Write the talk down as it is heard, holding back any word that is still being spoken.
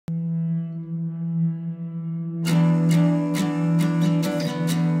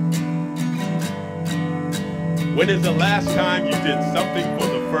When is the last time you did something for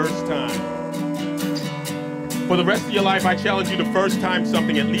the first time? For the rest of your life, I challenge you to first time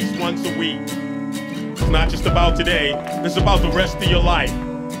something at least once a week. It's not just about today, it's about the rest of your life.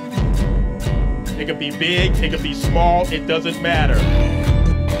 It could be big, it could be small, it doesn't matter.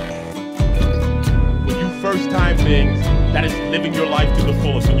 When you first time things, that is living your life to the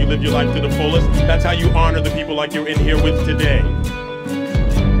fullest. When you live your life to the fullest, that's how you honor the people like you're in here with today.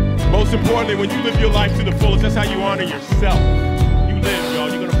 Most importantly, when you live your life to the fullest, that's how you honor yourself. You live, y'all,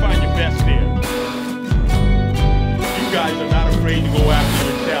 you're gonna find your best there. You guys are not afraid to go after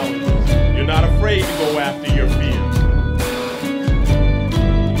your challenges. You're not afraid to go after your fears.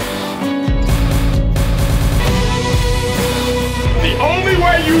 The only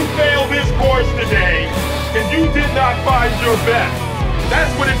way you fail this course today is you did not find your best.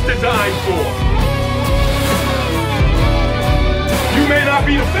 That's what it's designed for. You may not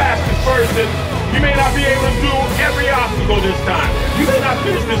be the fastest person. You may not be able to do every obstacle this time. You may not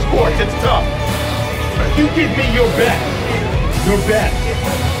finish this course, it's tough. But you give me your best. Your best.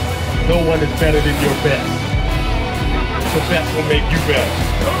 No one is better than your best. The best will make you better.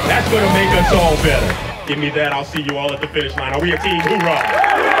 That's gonna make us all better. Give me that, I'll see you all at the finish line. Are we a team? Hoorah!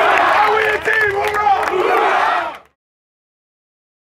 Are we a team? Hoorah!